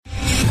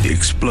The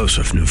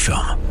explosive new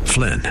film,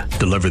 Flynn,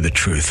 deliver the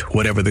truth,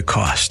 whatever the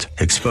cost,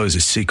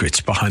 exposes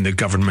secrets behind the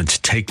government's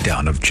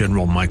takedown of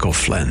General Michael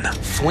Flynn.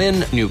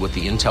 Flynn knew what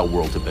the intel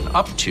world had been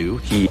up to.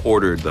 He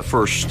ordered the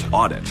first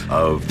audit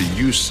of the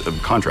use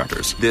of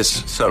contractors.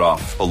 This set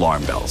off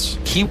alarm bells.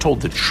 He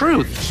told the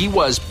truth. He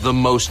was the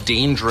most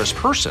dangerous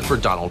person for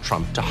Donald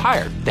Trump to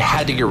hire. They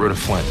had to get rid of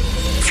Flynn.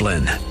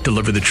 Flynn,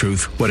 deliver the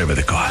truth, whatever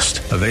the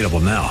cost. Available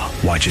now.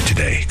 Watch it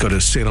today. Go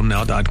to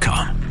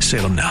salemnow.com.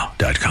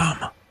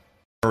 salemnow.com.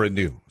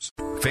 News.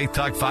 Faith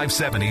Talk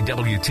 570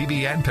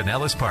 WTBN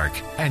Pinellas Park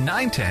and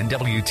 910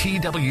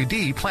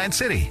 WTWD Plant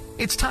City.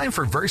 It's time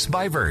for Verse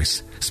by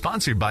Verse,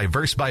 sponsored by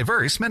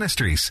Verse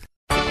Ministries.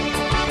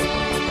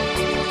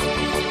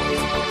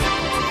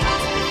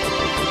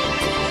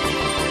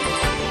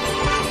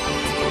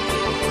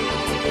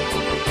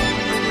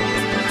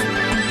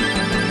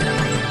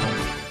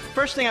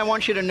 First thing I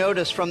want you to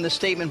notice from this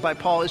statement by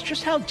Paul is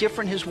just how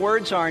different his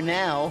words are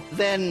now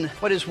than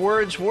what his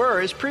words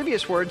were, his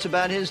previous words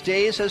about his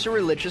days as a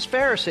religious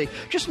Pharisee.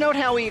 Just note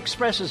how he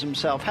expresses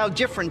himself, how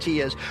different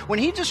he is. When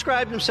he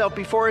described himself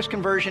before his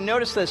conversion,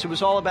 notice this, it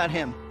was all about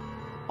him.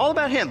 All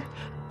about him.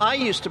 I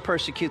used to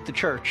persecute the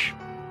church.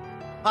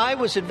 I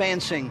was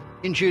advancing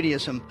in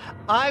Judaism.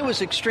 I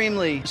was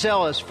extremely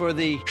zealous for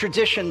the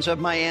traditions of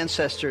my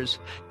ancestors.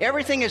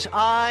 Everything is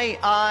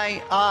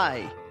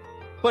I.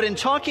 But in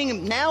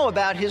talking now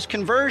about his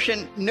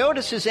conversion,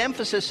 notice his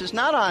emphasis is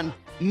not on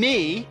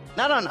me,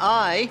 not on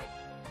I.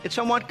 It's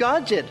on what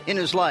God did in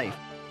his life.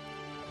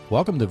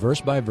 Welcome to Verse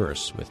by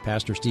Verse with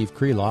Pastor Steve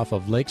Kreloff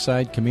of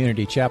Lakeside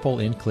Community Chapel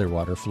in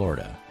Clearwater,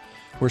 Florida.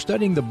 We're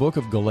studying the book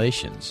of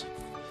Galatians.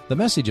 The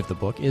message of the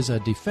book is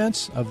a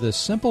defense of the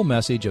simple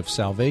message of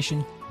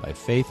salvation by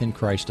faith in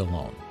Christ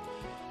alone.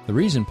 The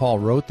reason Paul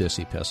wrote this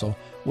epistle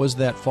was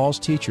that false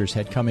teachers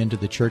had come into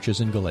the churches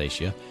in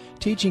Galatia,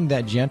 teaching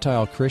that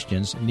Gentile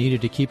Christians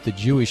needed to keep the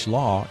Jewish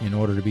law in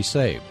order to be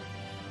saved.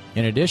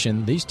 In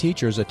addition, these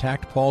teachers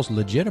attacked Paul's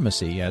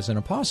legitimacy as an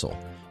apostle,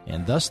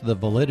 and thus the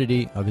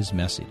validity of his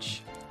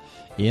message.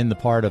 In the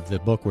part of the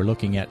book we're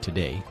looking at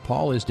today,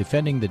 Paul is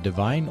defending the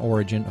divine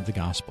origin of the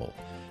gospel,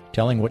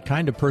 telling what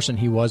kind of person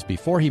he was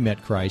before he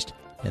met Christ,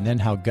 and then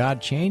how God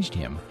changed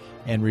him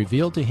and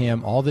revealed to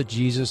him all that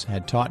Jesus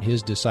had taught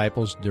his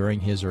disciples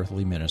during his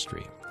earthly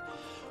ministry.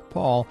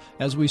 Paul,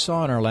 as we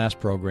saw in our last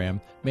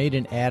program, made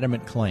an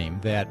adamant claim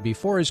that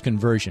before his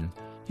conversion,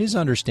 his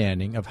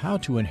understanding of how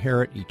to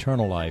inherit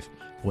eternal life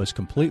was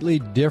completely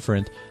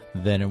different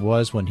than it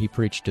was when he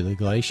preached to the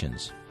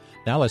Galatians.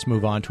 Now let's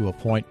move on to a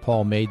point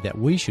Paul made that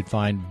we should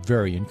find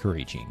very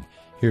encouraging.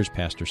 Here's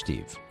Pastor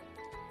Steve.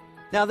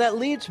 Now that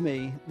leads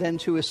me then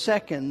to a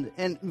second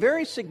and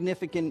very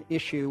significant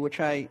issue, which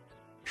I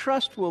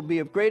trust will be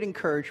of great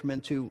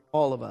encouragement to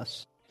all of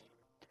us.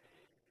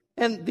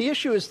 And the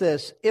issue is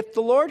this: if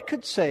the Lord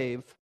could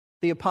save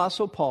the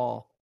Apostle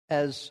Paul,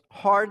 as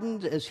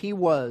hardened as he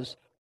was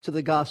to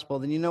the gospel,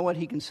 then you know what?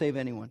 He can save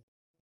anyone.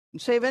 He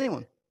can save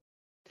anyone.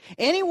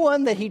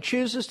 Anyone that he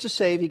chooses to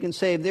save, he can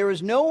save. There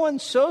is no one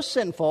so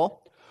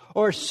sinful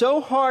or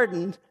so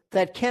hardened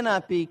that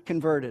cannot be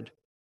converted.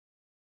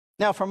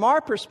 Now, from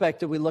our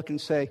perspective, we look and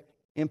say,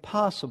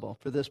 impossible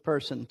for this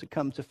person to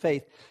come to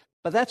faith.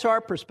 But that's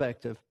our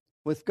perspective.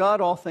 With God,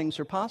 all things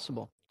are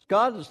possible.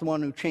 God is the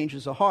one who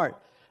changes a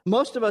heart.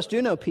 Most of us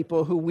do know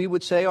people who we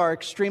would say are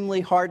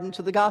extremely hardened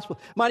to the gospel.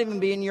 Might even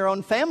be in your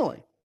own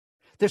family.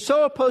 They're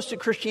so opposed to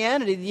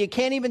Christianity that you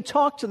can't even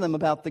talk to them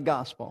about the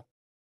gospel.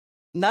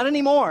 Not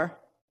anymore.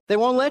 They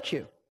won't let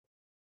you.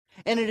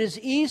 And it is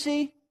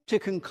easy to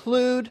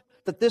conclude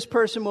that this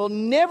person will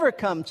never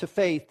come to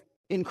faith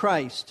in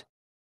Christ.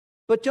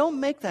 But don't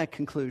make that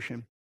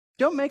conclusion.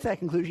 Don't make that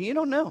conclusion. You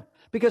don't know.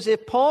 Because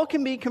if Paul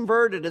can be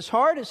converted as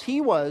hard as he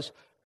was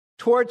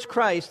towards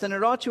Christ, then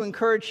it ought to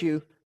encourage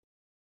you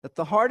that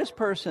the hardest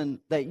person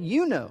that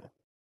you know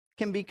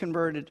can be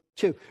converted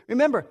too.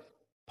 Remember,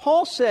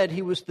 Paul said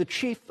he was the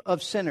chief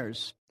of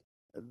sinners.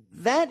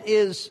 That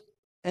is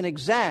an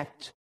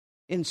exact,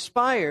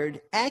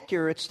 inspired,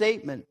 accurate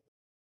statement.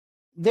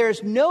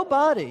 There's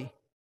nobody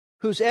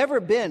who's ever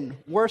been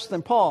worse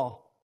than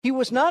Paul. He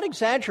was not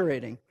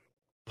exaggerating.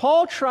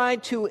 Paul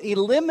tried to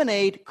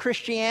eliminate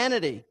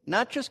Christianity,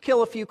 not just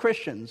kill a few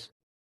Christians.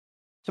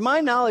 To my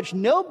knowledge,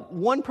 no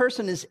one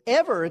person has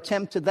ever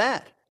attempted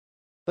that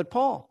but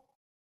Paul.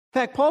 In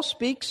fact, Paul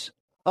speaks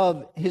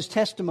of his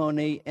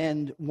testimony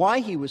and why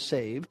he was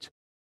saved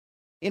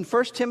in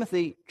 1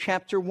 Timothy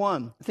chapter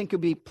 1. I think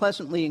you'll be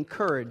pleasantly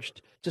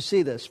encouraged to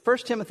see this. 1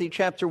 Timothy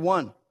chapter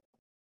 1.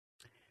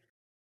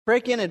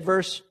 Break in at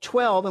verse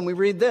 12 and we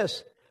read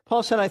this.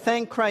 Paul said, I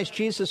thank Christ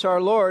Jesus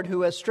our Lord,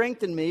 who has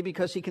strengthened me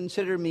because he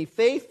considered me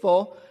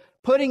faithful,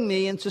 putting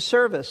me into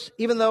service,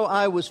 even though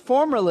I was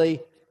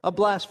formerly a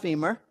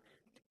blasphemer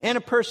and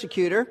a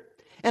persecutor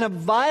and a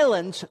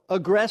violent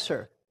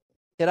aggressor.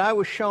 Yet I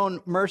was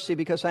shown mercy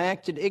because I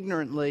acted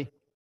ignorantly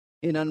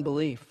in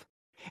unbelief.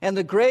 And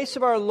the grace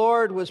of our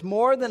Lord was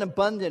more than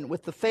abundant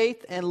with the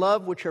faith and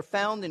love which are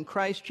found in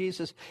Christ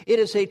Jesus. It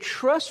is a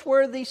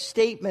trustworthy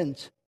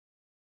statement,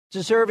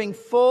 deserving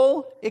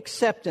full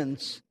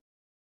acceptance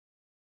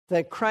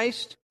that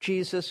Christ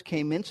Jesus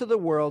came into the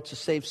world to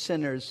save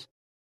sinners,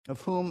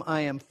 of whom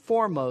I am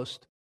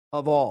foremost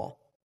of all.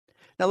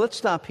 Now let's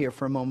stop here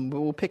for a moment,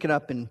 but we'll pick it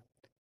up in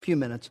a few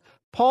minutes.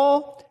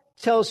 Paul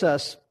tells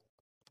us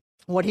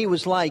what he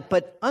was like,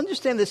 but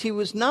understand this, he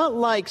was not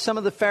like some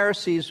of the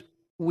Pharisees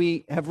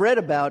we have read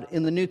about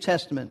in the New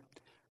Testament.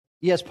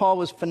 Yes, Paul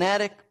was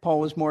fanatic, Paul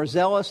was more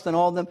zealous than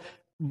all of them,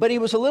 but he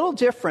was a little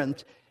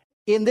different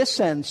in this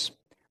sense.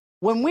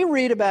 When we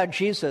read about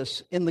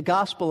Jesus in the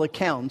gospel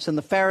accounts and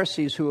the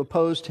Pharisees who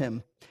opposed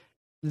him,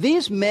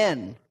 these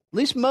men, at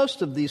least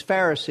most of these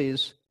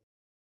Pharisees,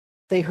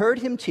 they heard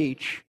him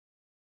teach.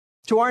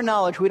 To our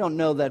knowledge, we don't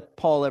know that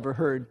Paul ever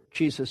heard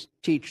Jesus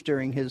teach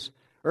during his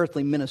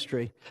earthly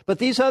ministry. But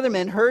these other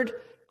men heard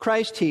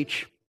Christ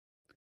teach.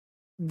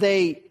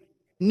 They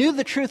knew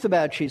the truth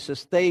about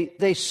Jesus.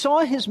 They saw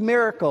his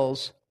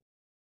miracles.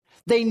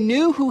 They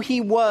knew who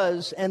he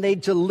was, and they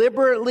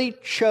deliberately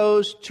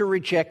chose to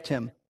reject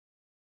him,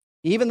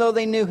 even though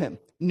they knew him,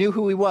 knew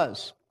who he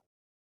was.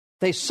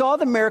 They saw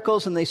the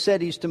miracles, and they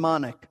said he's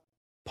demonic.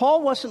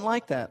 Paul wasn't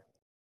like that.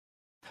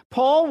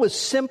 Paul was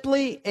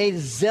simply a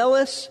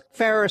zealous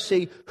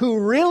Pharisee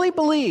who really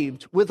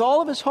believed with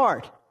all of his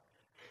heart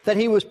that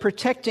he was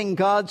protecting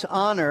God's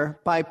honor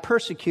by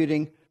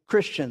persecuting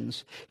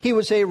Christians. He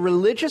was a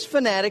religious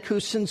fanatic who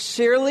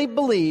sincerely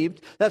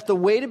believed that the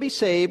way to be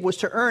saved was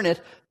to earn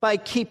it by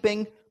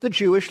keeping the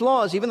Jewish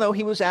laws, even though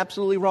he was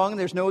absolutely wrong and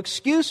there's no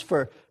excuse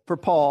for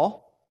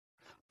Paul.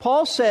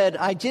 Paul said,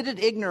 I did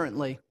it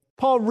ignorantly.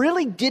 Paul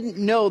really didn't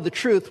know the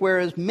truth,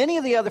 whereas many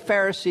of the other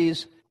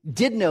Pharisees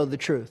did know the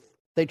truth.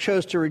 They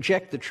chose to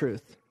reject the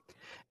truth.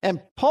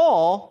 And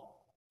Paul,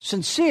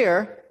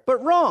 sincere,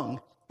 but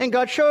wrong. And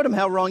God showed him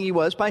how wrong he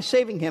was by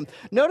saving him.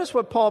 Notice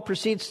what Paul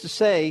proceeds to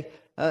say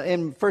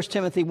in 1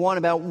 Timothy 1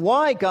 about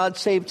why God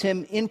saved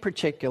him in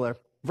particular.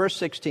 Verse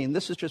 16,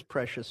 this is just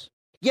precious.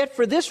 Yet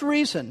for this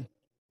reason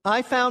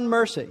I found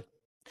mercy,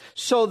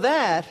 so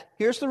that,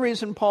 here's the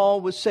reason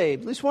Paul was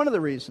saved, at least one of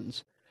the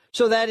reasons,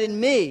 so that in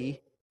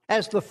me,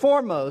 as the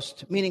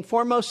foremost, meaning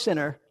foremost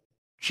sinner,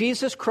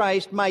 Jesus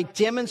Christ might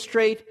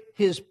demonstrate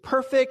his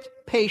perfect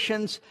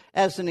patience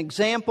as an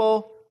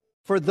example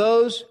for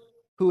those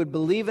who would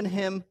believe in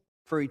him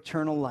for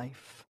eternal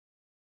life.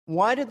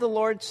 Why did the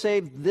Lord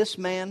save this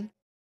man?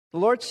 The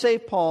Lord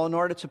saved Paul in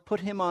order to put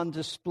him on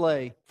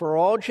display for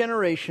all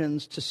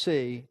generations to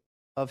see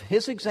of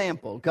his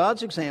example,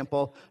 God's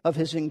example, of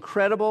his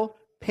incredible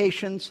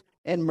patience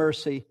and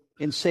mercy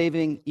in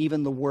saving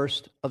even the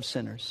worst of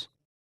sinners.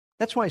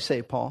 That's why I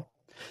saved Paul.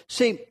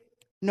 See,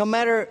 no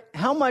matter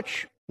how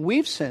much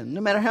we've sinned,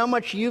 no matter how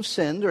much you've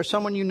sinned or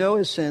someone you know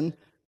has sinned,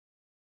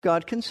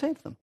 God can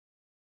save them.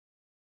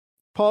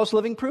 Paul's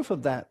living proof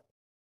of that.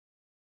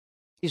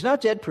 He's not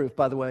dead proof,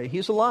 by the way.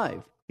 He's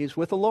alive. He's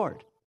with the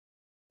Lord.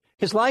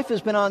 His life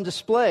has been on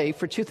display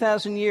for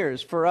 2,000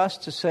 years for us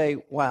to say,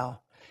 wow,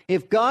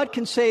 if God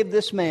can save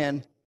this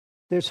man,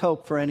 there's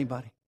hope for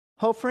anybody.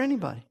 Hope for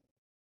anybody.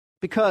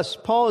 Because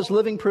Paul is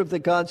living proof that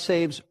God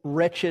saves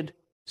wretched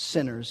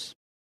sinners.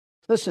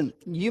 Listen,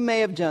 you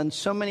may have done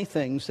so many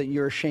things that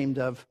you're ashamed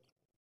of,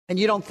 and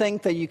you don't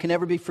think that you can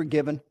ever be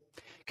forgiven,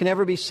 can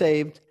ever be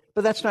saved,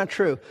 but that's not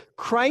true.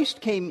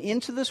 Christ came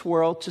into this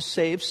world to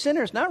save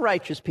sinners, not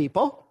righteous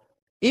people,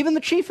 even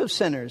the chief of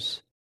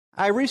sinners.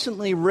 I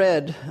recently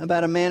read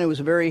about a man who was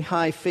a very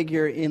high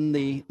figure in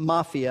the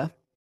mafia,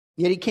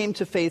 yet he came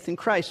to faith in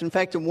Christ. In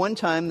fact, at one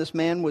time, this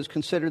man was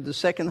considered the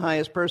second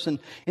highest person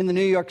in the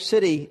New York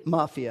City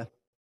mafia.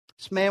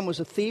 This man was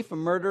a thief, a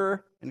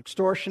murderer, an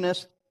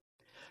extortionist.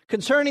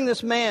 Concerning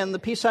this man, the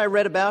piece I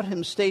read about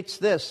him states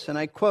this, and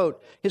I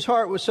quote, his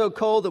heart was so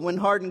cold that when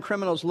hardened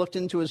criminals looked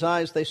into his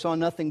eyes, they saw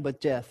nothing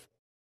but death.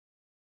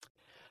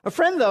 A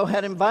friend, though,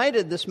 had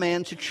invited this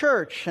man to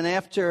church, and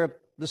after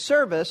the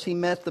service, he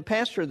met the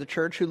pastor of the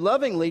church who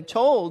lovingly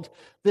told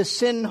this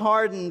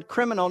sin-hardened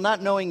criminal,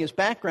 not knowing his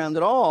background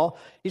at all,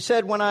 he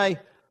said, when I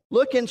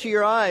look into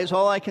your eyes,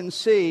 all I can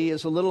see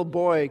is a little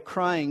boy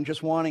crying,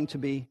 just wanting to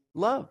be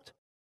loved.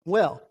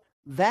 Well,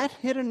 that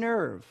hit a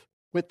nerve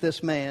with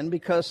this man,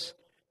 because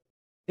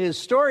his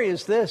story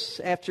is this.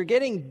 After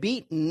getting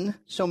beaten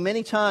so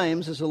many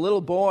times as a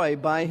little boy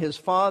by his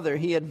father,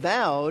 he had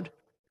vowed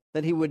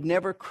that he would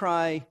never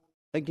cry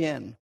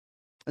again.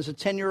 As a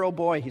 10-year-old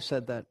boy, he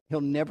said that.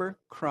 He'll never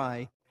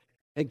cry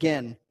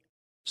again.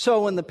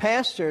 So when the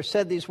pastor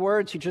said these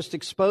words, he just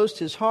exposed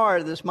his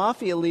heart. This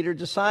mafia leader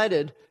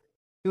decided,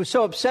 he was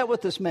so upset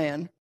with this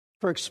man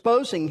for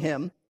exposing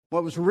him,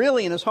 what was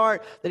really in his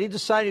heart, that he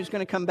decided he was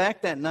going to come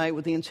back that night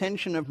with the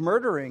intention of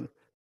murdering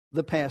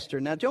the pastor.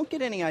 Now, don't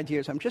get any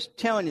ideas. I'm just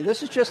telling you,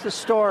 this is just a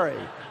story.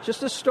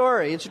 Just a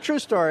story. It's a true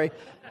story,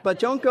 but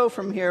don't go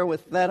from here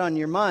with that on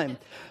your mind.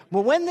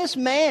 Well, when this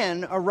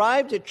man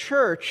arrived at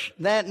church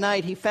that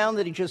night, he found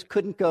that he just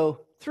couldn't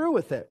go through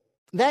with it.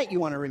 That you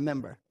want to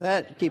remember.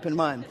 That keep in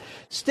mind.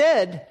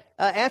 Instead,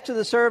 after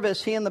the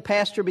service, he and the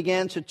pastor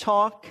began to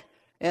talk,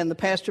 and the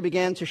pastor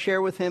began to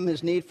share with him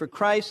his need for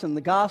Christ and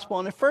the gospel.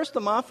 And at first, the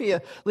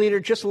mafia leader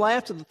just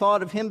laughed at the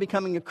thought of him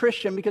becoming a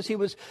Christian because he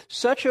was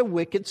such a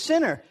wicked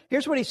sinner.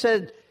 Here's what he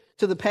said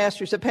to the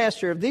pastor. He said,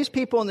 Pastor, if these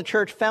people in the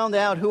church found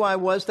out who I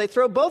was, they'd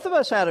throw both of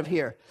us out of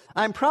here.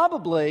 I'm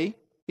probably,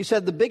 he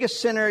said, the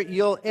biggest sinner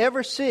you'll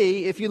ever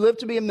see if you live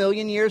to be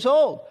 1,000,000 years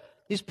old.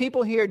 These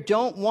people here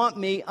don't want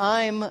me.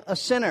 I'm a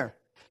sinner.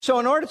 So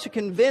in order to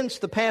convince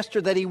the pastor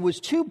that he was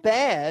too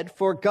bad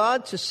for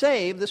God to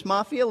save, this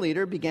mafia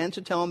leader began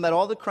to tell him about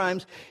all the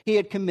crimes he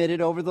had committed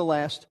over the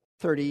last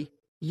 30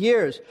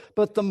 years.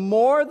 But the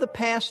more the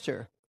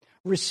pastor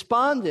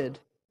responded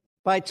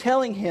by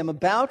telling him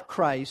about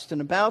Christ and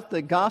about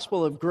the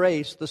gospel of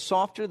grace, the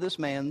softer this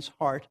man's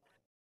heart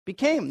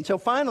became. Until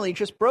finally he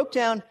just broke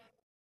down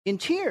in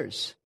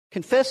tears,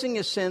 confessing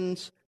his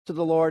sins to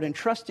the Lord and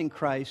trusting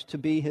Christ to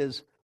be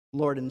his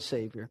Lord and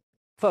Savior.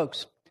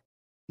 Folks,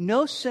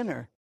 no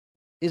sinner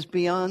is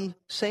beyond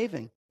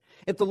saving.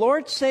 If the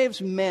Lord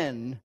saves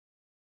men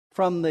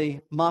from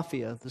the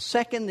mafia, the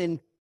second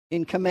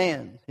in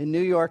command in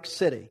New York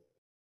City,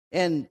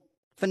 and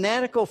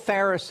fanatical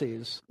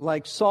Pharisees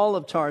like Saul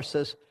of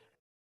Tarsus,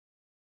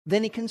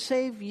 then he can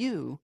save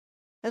you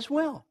as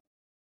well.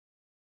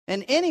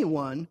 And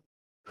anyone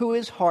who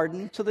is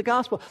hardened to the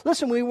gospel.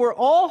 Listen, we were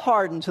all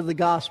hardened to the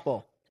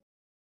gospel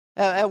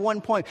at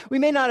one point. We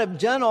may not have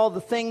done all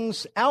the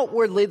things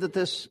outwardly that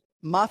this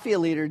mafia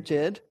leader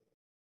did.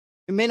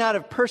 We may not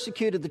have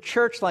persecuted the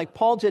church like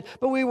Paul did,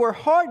 but we were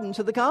hardened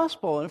to the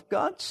gospel. And if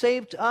God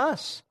saved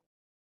us,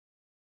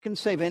 he can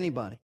save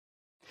anybody.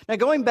 Now,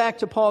 going back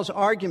to Paul's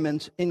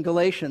argument in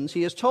Galatians,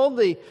 he has told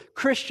the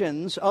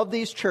Christians of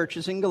these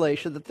churches in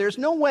Galatia that there's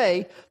no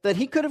way that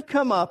he could have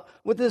come up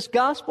with this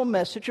gospel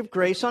message of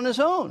grace on his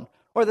own,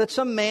 or that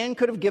some man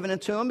could have given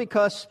it to him,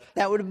 because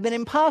that would have been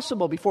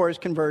impossible before his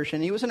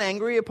conversion. He was an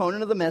angry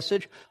opponent of the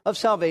message of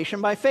salvation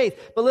by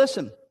faith. But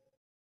listen,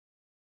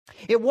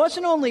 it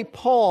wasn't only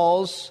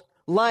Paul's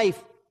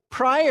life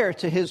prior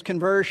to his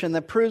conversion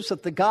that proves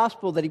that the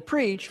gospel that he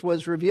preached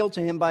was revealed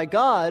to him by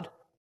God.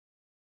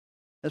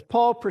 As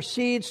Paul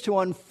proceeds to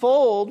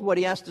unfold what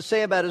he has to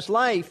say about his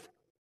life,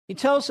 he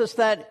tells us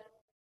that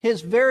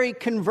his very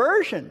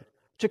conversion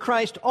to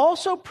Christ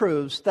also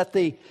proves that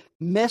the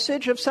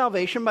message of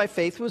salvation by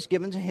faith was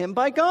given to him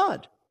by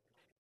God.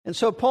 And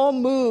so Paul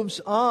moves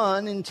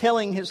on in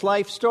telling his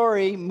life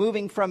story,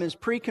 moving from his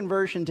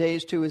pre-conversion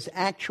days to his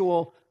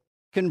actual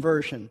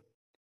conversion.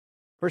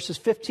 Verses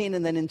 15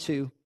 and then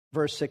into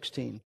verse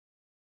 16.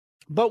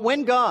 But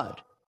when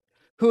God,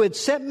 who had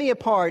set me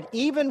apart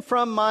even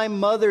from my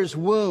mother's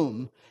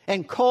womb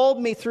and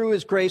called me through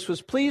his grace,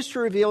 was pleased to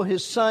reveal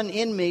his Son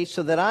in me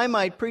so that I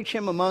might preach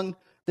him among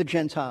the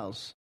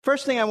Gentiles.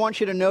 First thing I want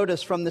you to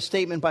notice from the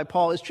statement by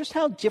Paul is just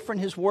how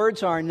different his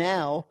words are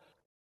now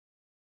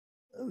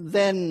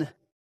than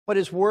what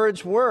his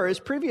words were, his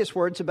previous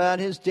words about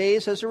his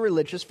days as a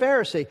religious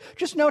Pharisee.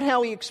 Just note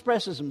how he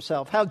expresses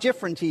himself, how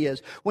different he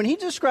is. When he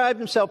described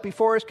himself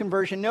before his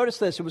conversion, notice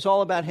this, it was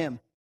all about him.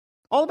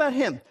 All about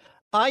him.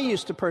 I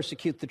used to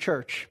persecute the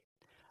church.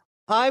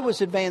 I was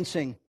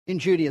advancing in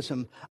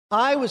Judaism.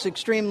 I was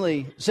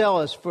extremely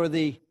zealous for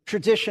the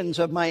traditions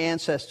of my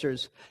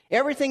ancestors.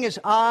 Everything is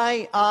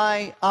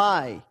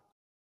I.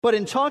 But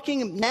in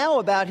talking now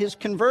about his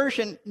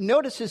conversion,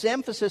 notice his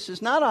emphasis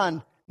is not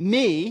on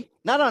me,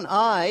 not on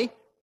I.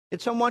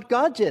 It's on what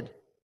God did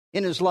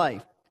in his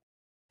life.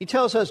 He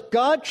tells us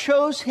God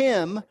chose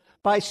him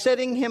by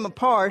setting him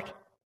apart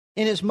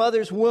in his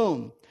mother's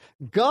womb.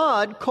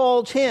 God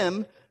called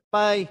him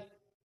by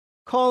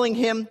calling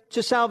him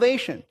to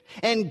salvation.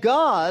 And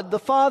God, the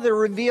Father,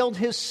 revealed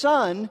his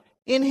Son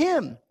in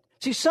him.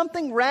 See,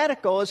 something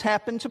radical has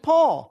happened to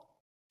Paul.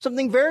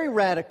 Something very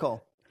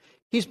radical.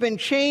 He's been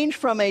changed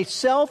from a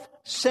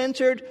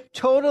self-centered,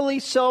 totally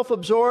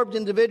self-absorbed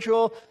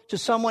individual to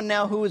someone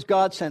now who is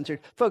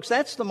God-centered. Folks,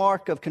 that's the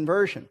mark of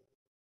conversion.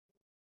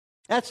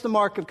 That's the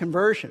mark of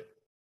conversion.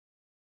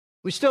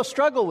 We still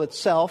struggle with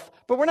self,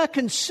 but we're not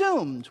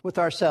consumed with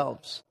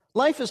ourselves.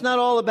 Life is not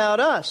all about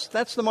us.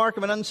 That's the mark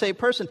of an unsaved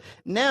person.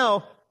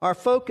 Now our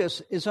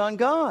focus is on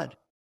God.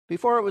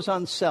 Before it was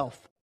on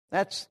self.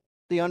 That's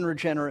the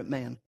unregenerate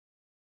man.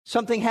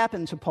 Something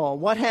happened to Paul.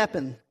 What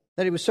happened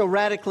that he was so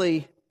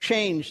radically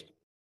changed?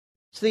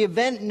 It's the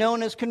event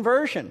known as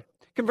conversion.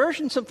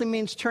 Conversion simply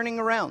means turning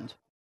around.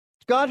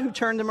 It's God who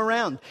turned him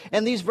around.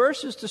 And these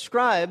verses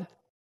describe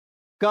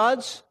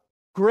God's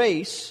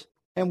grace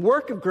and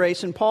work of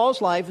grace in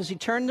Paul's life as he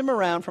turned him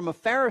around from a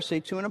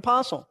Pharisee to an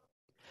apostle.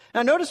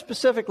 Now, notice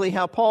specifically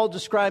how Paul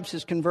describes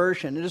his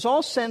conversion. It is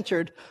all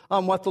centered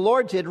on what the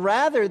Lord did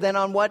rather than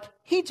on what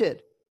he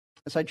did,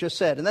 as I just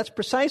said. And that's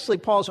precisely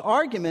Paul's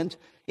argument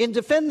in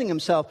defending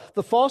himself.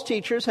 The false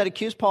teachers had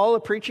accused Paul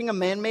of preaching a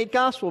man-made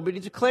gospel, but he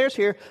declares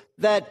here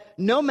that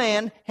no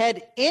man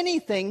had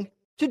anything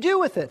to do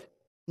with it.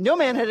 No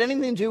man had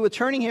anything to do with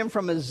turning him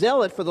from a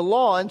zealot for the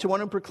law into one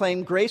who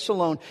proclaimed grace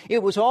alone.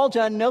 It was all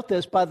done, note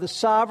this, by the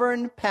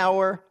sovereign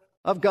power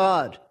of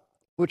God,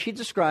 which he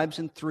describes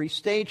in 3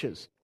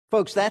 stages.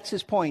 Folks, that's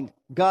his point.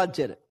 God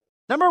did it.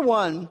 Number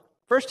 1,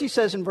 first he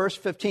says in verse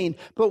 15,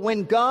 but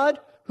when God,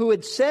 who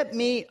had set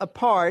me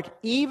apart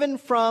even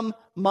from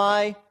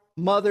my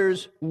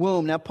mother's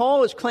womb. Now,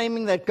 Paul is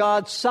claiming that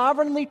God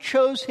sovereignly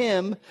chose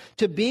him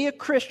to be a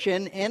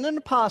Christian and an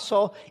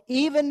apostle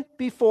even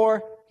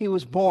before he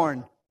was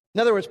born.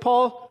 In other words,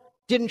 Paul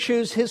didn't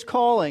choose his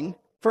calling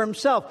for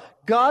himself.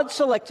 God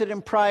selected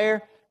him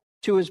prior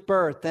to his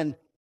birth. And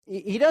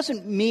he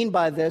doesn't mean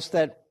by this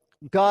that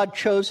God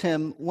chose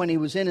him when he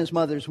was in his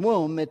mother's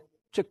womb. It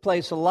took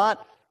place a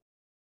lot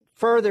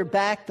further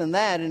back than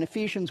that. In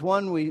Ephesians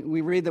 1,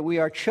 we read that we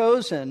are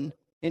chosen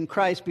in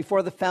Christ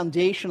before the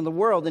foundation of the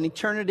world, in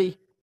eternity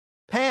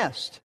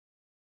past.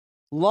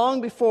 Long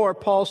before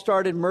Paul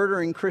started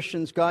murdering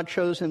Christians, God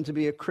chose him to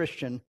be a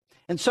Christian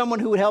and someone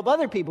who would help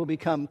other people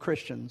become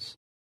Christians.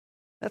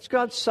 That's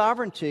God's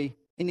sovereignty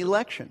in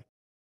election.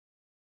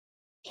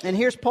 And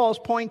here's Paul's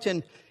point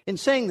in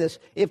saying this.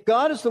 If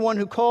God is the one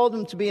who called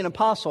him to be an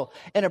apostle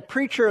and a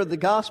preacher of the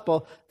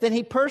gospel, then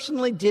he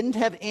personally didn't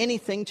have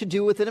anything to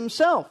do with it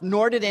himself,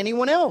 nor did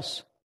anyone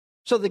else.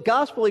 So the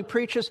gospel he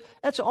preaches,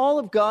 that's all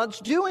of God's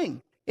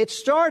doing. It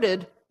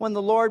started when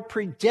the Lord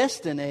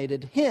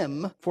predestinated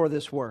him for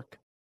this work.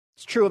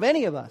 It's true of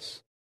any of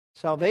us.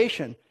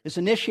 Salvation is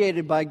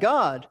initiated by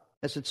God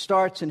as it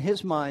starts in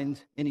his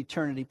mind in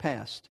eternity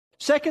past.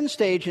 Second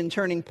stage in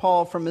turning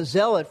Paul from a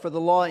zealot for the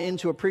law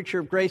into a preacher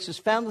of grace is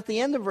found at the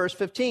end of verse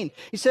 15.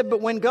 He said,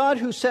 "But when God,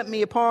 who set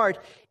me apart,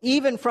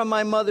 even from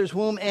my mother's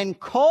womb, and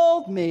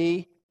called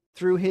me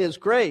through his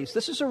grace."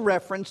 This is a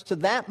reference to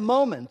that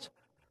moment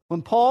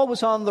when Paul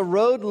was on the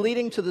road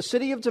leading to the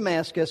city of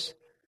Damascus,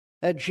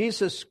 that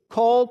Jesus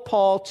called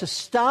Paul to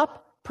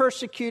stop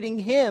persecuting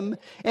him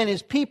and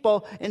his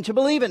people and to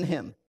believe in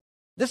him.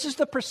 This is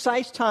the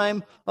precise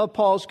time of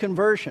Paul's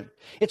conversion.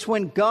 It's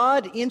when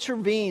God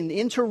intervened,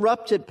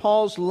 interrupted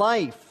Paul's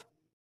life,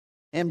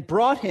 and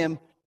brought him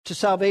to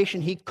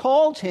salvation. He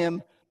called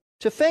him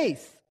to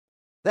faith.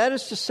 That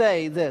is to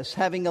say this,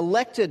 having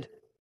elected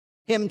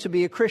him to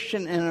be a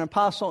Christian and an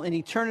apostle in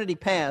eternity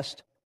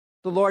past,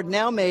 the Lord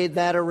now made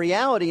that a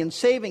reality in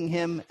saving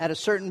him at a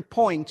certain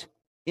point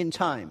in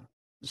time.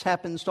 This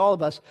happens to all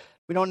of us.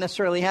 We don't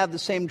necessarily have the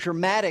same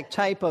dramatic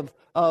type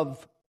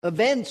of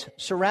event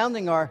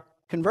surrounding our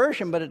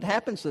conversion, but it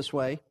happens this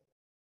way.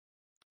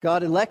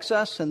 God elects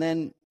us, and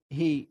then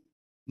he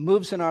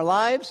moves in our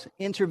lives,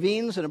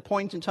 intervenes at a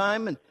point in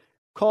time, and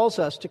calls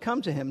us to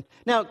come to him.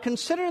 Now,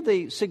 consider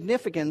the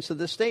significance of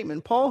this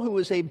statement. Paul, who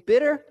was a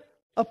bitter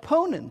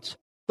opponent,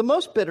 the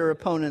most bitter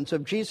opponent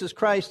of Jesus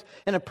Christ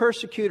and a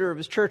persecutor of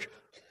his church,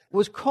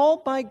 was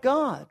called by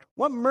God.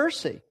 What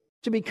mercy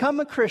to become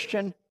a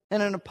Christian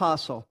and an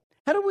apostle.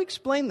 How do we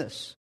explain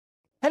this?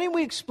 How do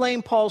we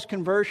explain Paul's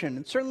conversion?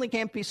 It certainly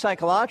can't be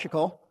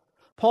psychological.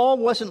 Paul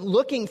wasn't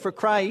looking for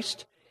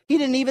Christ. He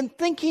didn't even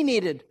think he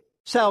needed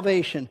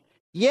salvation.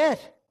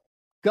 Yet,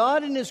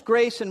 God in his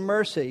grace and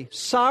mercy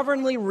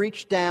sovereignly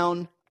reached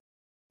down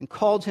and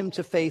called him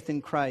to faith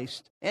in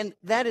Christ. And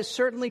that is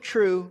certainly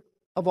true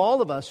of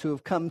all of us who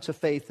have come to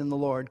faith in the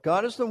Lord.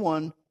 God is the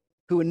one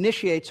who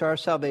initiates our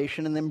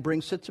salvation and then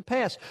brings it to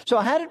pass. So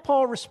how did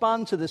Paul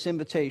respond to this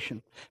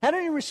invitation? How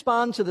did he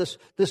respond to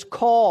this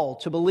call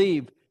to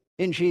believe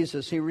in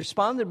Jesus? He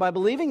responded by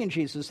believing in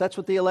Jesus. That's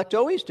what the elect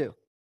always do.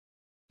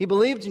 He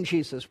believed in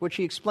Jesus, which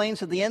he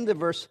explains at the end of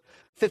verse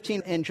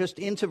 15 and just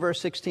into verse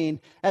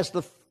 16 as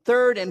the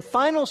third and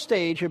final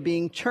stage of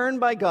being turned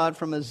by God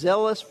from a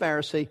zealous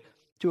Pharisee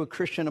to a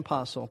Christian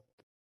apostle.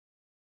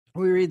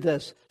 We read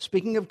this,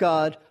 speaking of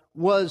God,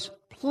 was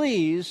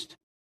pleased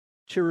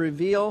to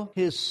reveal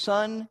his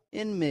Son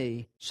in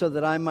me so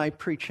that I might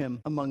preach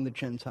him among the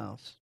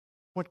Gentiles.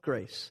 What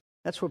grace.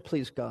 That's what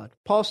pleased God.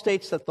 Paul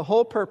states that the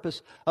whole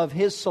purpose of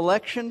his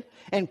selection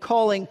and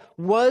calling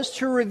was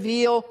to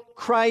reveal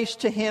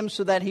Christ to him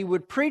so that he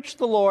would preach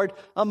the Lord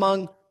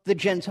among the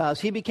Gentiles.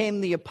 He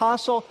became the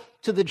apostle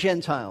to the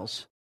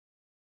Gentiles.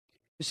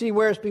 You see,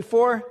 whereas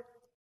before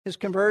his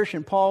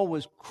conversion, Paul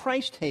was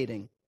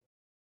Christ-hating,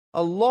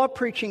 a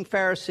law-preaching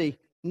Pharisee,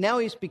 now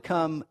he's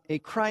become a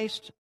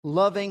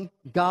Christ-loving,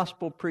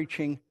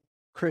 gospel-preaching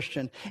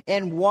Christian.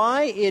 And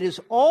why? It is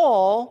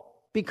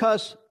all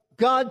because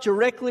God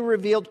directly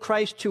revealed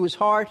Christ to his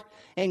heart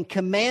and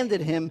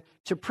commanded him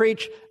to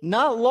preach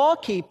not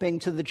law-keeping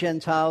to the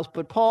Gentiles,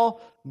 but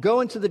Paul,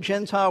 go into the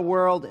Gentile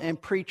world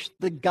and preach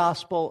the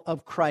gospel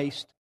of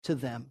Christ to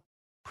them.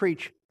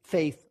 Preach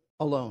faith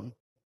alone.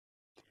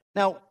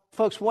 Now,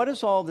 folks, what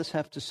does all this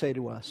have to say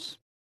to us?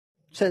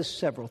 It says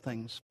several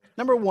things.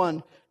 Number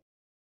one,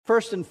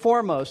 first and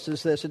foremost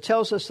is this. It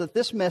tells us that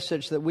this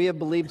message that we have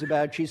believed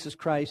about Jesus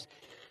Christ,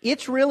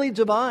 it's really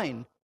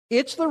divine.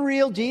 It's the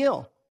real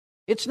deal.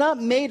 It's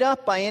not made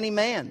up by any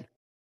man.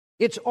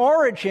 Its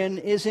origin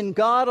is in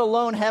God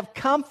alone. Have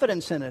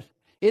confidence in it.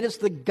 It is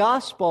the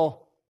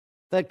gospel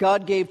that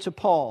God gave to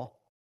Paul,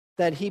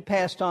 that he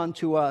passed on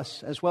to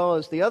us, as well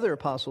as the other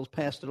apostles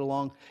passed it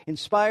along,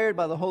 inspired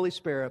by the Holy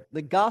Spirit.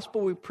 The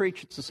gospel we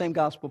preach, it's the same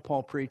gospel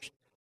Paul preached.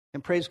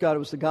 And praise God, it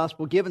was the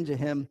gospel given to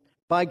him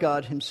by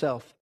God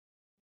himself.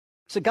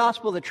 It's a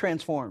gospel that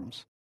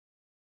transforms.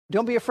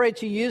 Don't be afraid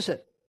to use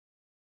it.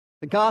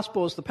 The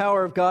gospel is the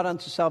power of God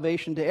unto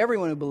salvation to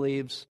everyone who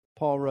believes,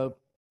 Paul wrote,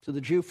 to the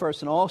Jew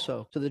first and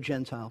also to the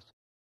Gentiles.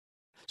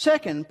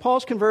 Second,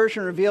 Paul's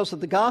conversion reveals that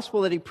the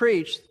gospel that he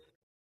preached,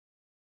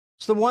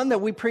 it's the one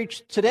that we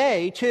preach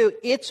today, too.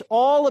 It's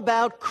all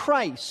about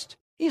Christ.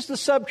 He's the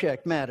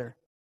subject matter.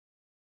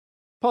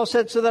 Paul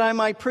said, so that I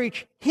might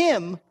preach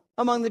him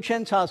among the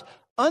Gentiles.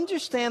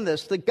 Understand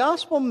this. The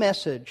gospel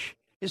message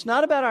is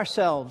not about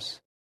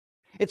ourselves.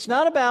 It's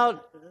not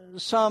about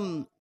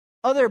some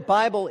other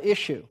Bible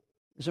issue,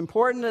 as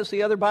important as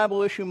the other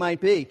Bible issue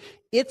might be.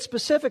 It's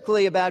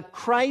specifically about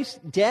Christ's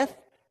death,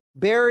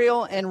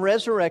 burial, and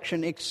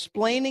resurrection,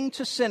 explaining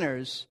to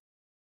sinners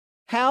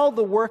how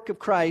the work of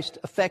Christ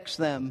affects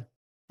them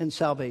in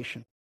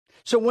salvation.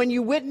 So when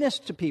you witness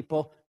to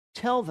people,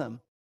 tell them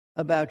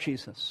about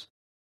Jesus.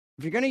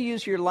 If you're going to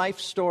use your life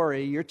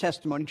story, your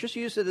testimony, just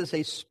use it as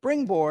a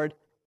springboard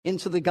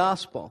into the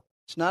gospel.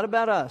 It's not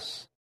about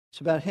us.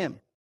 It's about him.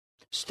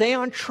 Stay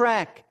on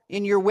track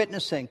in your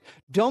witnessing.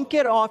 Don't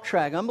get off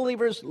track.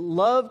 Unbelievers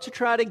love to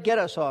try to get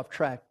us off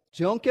track.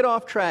 Don't get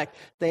off track.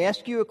 They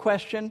ask you a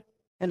question,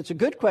 and it's a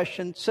good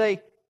question.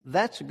 Say,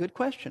 that's a good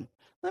question.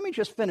 Let me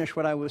just finish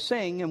what I was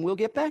saying, and we'll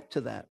get back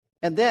to that.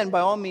 And then,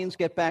 by all means,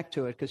 get back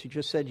to it, because you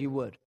just said you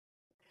would.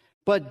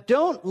 But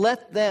don't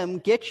let them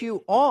get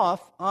you off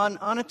on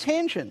a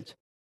tangent.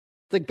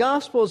 The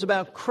gospel is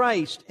about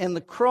Christ and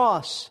the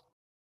cross.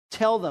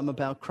 Tell them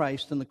about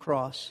Christ and the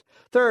cross.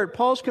 Third,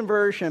 Paul's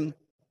conversion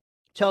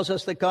tells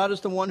us that God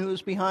is the one who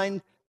is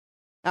behind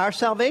our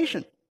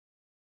salvation.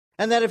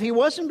 And that if he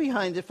wasn't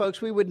behind it,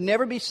 folks, we would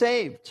never be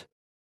saved.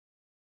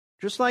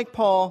 Just like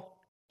Paul,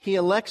 he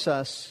elects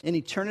us in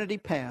eternity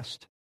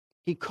past.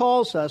 He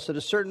calls us at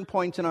a certain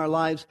point in our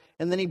lives,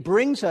 and then he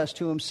brings us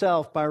to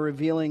himself by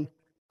revealing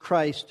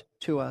Christ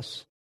to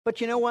us. But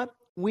you know what?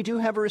 We do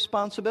have a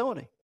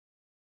responsibility.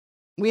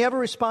 We have a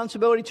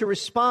responsibility to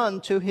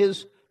respond to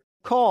his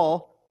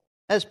call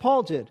as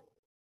Paul did.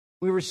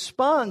 We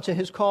respond to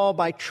his call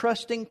by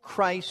trusting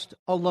Christ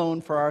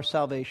alone for our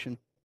salvation.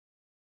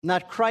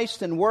 Not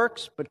Christ and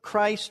works, but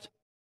Christ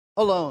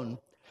alone.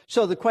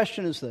 So the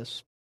question is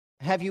this: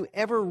 have you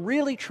ever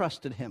really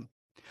trusted him?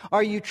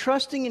 Are you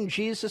trusting in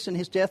Jesus and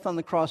his death on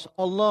the cross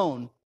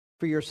alone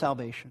for your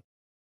salvation?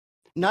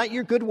 Not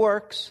your good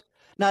works,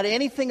 not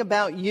anything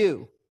about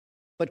you,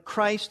 but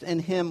Christ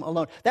and him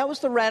alone. That was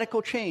the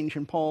radical change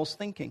in Paul's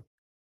thinking.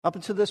 Up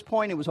until this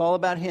point, it was all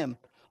about him,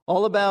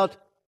 all about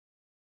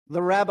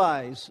the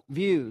rabbis'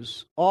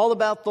 views, all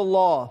about the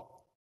law.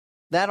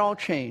 That all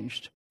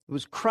changed. It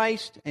was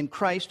Christ and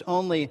Christ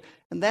only.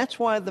 And that's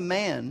why the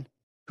man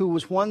who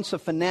was once a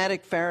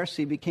fanatic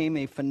Pharisee became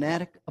a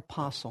fanatic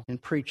apostle and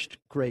preached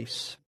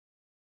grace.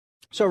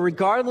 So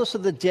regardless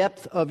of the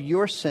depth of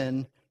your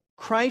sin,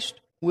 Christ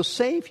will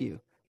save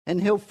you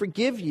and he'll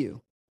forgive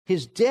you.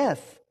 His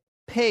death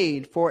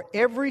paid for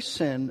every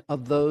sin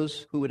of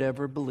those who would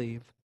ever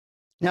believe.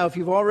 Now, if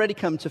you've already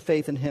come to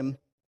faith in him,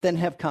 then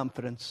have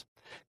confidence.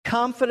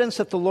 Confidence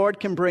that the Lord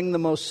can bring the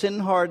most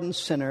sin-hardened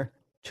sinner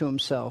to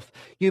himself.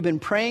 You've been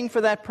praying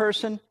for that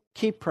person.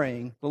 Keep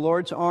praying. The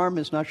Lord's arm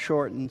is not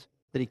shortened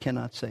that he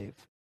cannot save.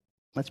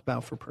 Let's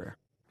bow for prayer.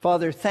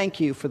 Father, thank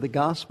you for the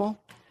gospel.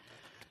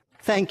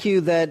 Thank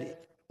you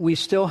that we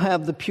still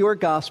have the pure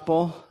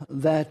gospel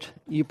that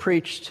you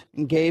preached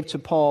and gave to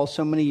Paul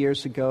so many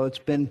years ago. It's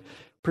been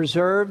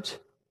preserved,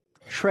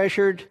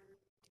 treasured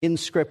in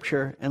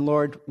Scripture, and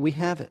Lord, we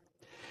have it.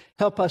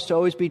 Help us to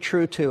always be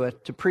true to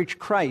it, to preach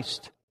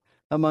Christ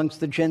amongst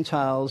the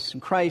Gentiles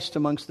and Christ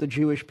amongst the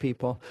Jewish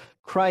people,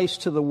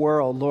 Christ to the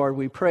world. Lord,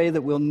 we pray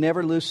that we'll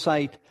never lose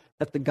sight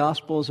that the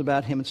gospel is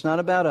about him. It's not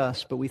about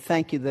us, but we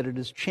thank you that it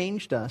has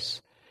changed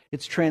us.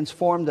 It's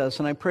transformed us.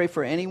 And I pray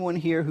for anyone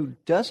here who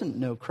doesn't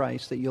know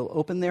Christ, that you'll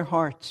open their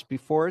hearts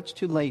before it's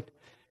too late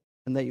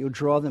and that you'll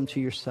draw them to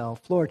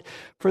yourself. Lord,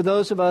 for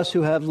those of us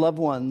who have loved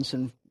ones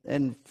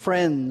and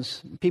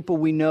friends, people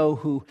we know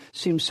who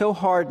seem so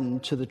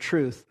hardened to the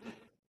truth,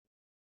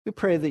 we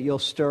pray that you'll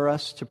stir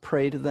us to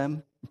pray to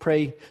them,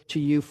 pray to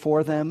you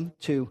for them,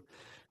 to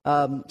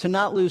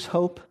not lose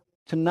hope,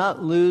 to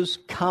not lose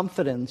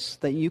confidence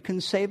that you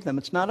can save them.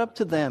 It's not up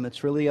to them,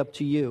 it's really up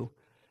to you.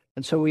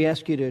 And so we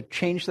ask you to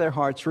change their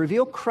hearts,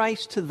 reveal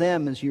Christ to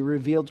them as you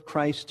revealed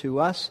Christ to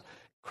us,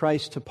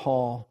 Christ to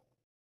Paul.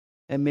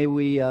 And may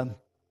we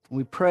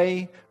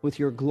pray with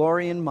your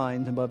glory in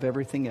mind above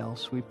everything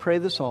else. We pray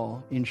this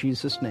all in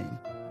Jesus' name.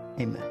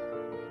 Amen.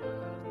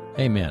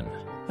 Amen.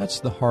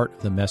 That's the heart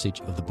of the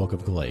message of the book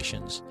of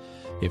Galatians.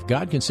 If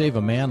God can save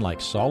a man like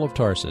Saul of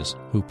Tarsus,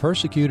 who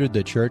persecuted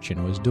the church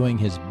and was doing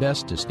his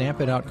best to stamp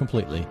it out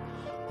completely,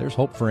 there's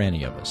hope for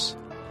any of us.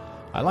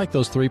 I like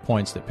those 3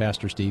 points that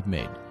Pastor Steve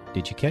made.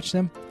 Did you catch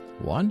them?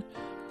 1,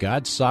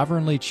 God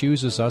sovereignly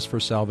chooses us for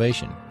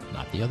salvation,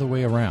 not the other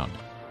way around.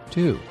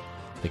 2,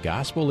 the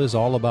gospel is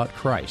all about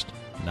Christ,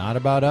 not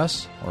about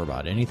us or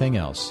about anything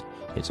else.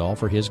 It's all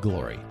for his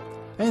glory.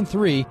 And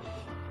 3,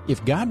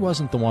 if God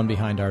wasn't the one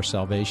behind our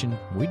salvation,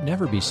 we'd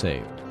never be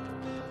saved.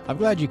 I'm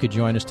glad you could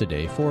join us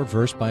today for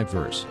Verse by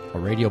Verse, a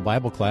radio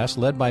Bible class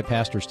led by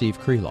Pastor Steve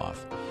Kreloff.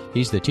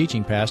 He's the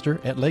teaching pastor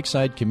at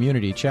Lakeside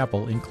Community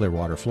Chapel in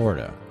Clearwater,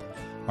 Florida.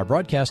 Our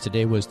broadcast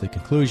today was the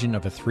conclusion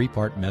of a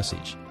 3-part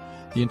message.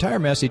 The entire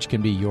message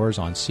can be yours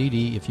on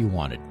CD if you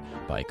want it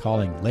by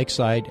calling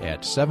Lakeside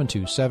at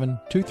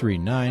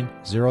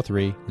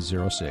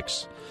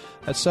 727-239-0306.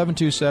 That's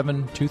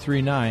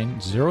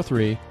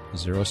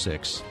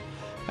 727-239-0306.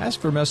 Ask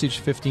for message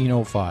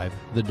 1505,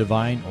 The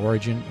Divine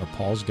Origin of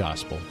Paul's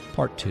Gospel,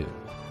 Part 2.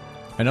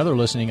 Another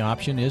listening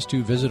option is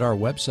to visit our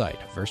website,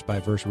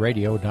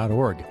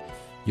 versebyverseradio.org.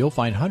 You'll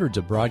find hundreds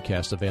of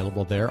broadcasts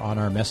available there on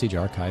our message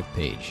archive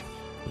page.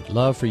 We'd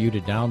love for you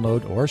to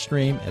download or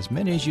stream as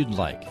many as you'd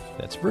like.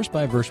 That's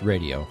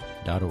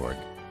versebyverseradio.org.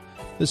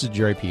 This is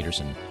Jerry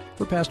Peterson.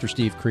 For Pastor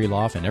Steve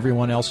Kreloff and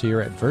everyone else here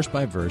at Verse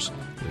by Verse,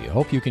 we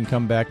hope you can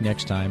come back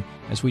next time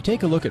as we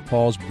take a look at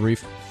Paul's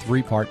brief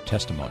three-part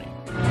testimony.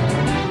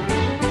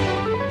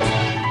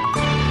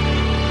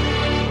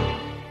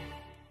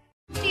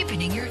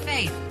 Deepening your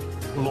faith.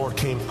 The Lord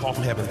came, called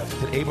from heaven,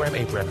 said, Abraham,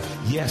 Abraham.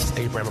 Yes,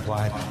 Abraham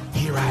replied,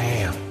 here I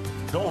am.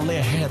 Don't lay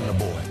a hand on the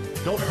boy.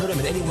 Don't hurt him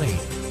in any way.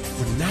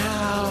 For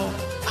now,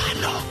 I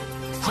know.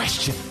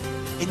 Question,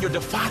 in your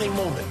defining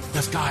moment,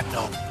 does God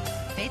know?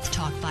 Faith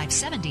Talk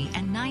 570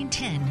 and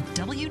 910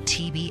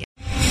 WTBN.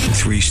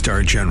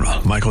 Three-star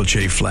General Michael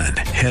J. Flynn,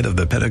 head of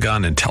the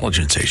Pentagon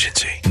Intelligence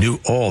Agency, knew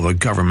all the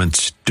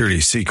government's dirty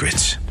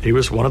secrets. He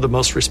was one of the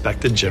most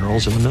respected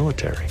generals in the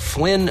military.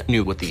 Flynn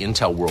knew what the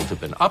intel world had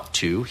been up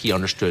to. He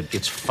understood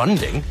its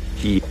funding.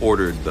 He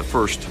ordered the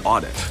first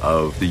audit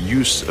of the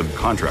use of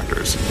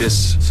contractors.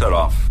 This set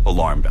off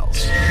alarm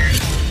bells.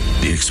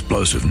 The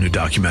explosive new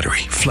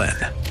documentary, Flynn,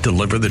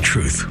 Deliver the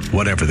Truth,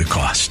 Whatever the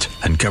Cost,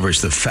 uncovers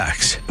the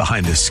facts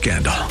behind this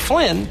scandal.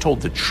 Flynn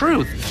told the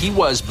truth. He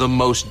was the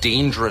most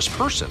dangerous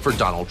person for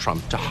Donald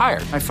Trump to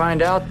hire. I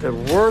find out the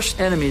worst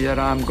enemy that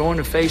I'm going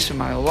to face in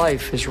my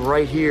life is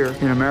right here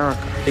in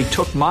America. They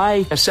took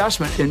my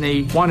assessment and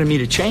they wanted me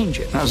to change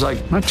it. And I was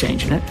like, I'm not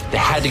changing it. They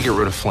had to get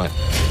rid of Flynn.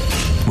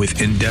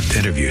 With in-depth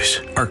interviews,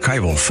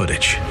 archival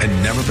footage,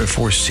 and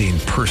never-before-seen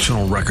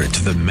personal records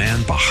of the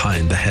man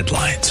behind the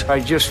headlines. I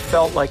just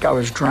felt like I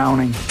was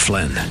drowning.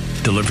 Flynn,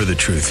 Deliver the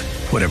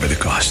Truth, Whatever the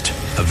Cost.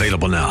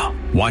 Available now.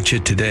 Watch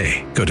it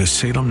today. Go to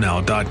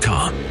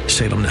salemnow.com.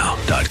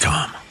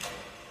 salemnow.com.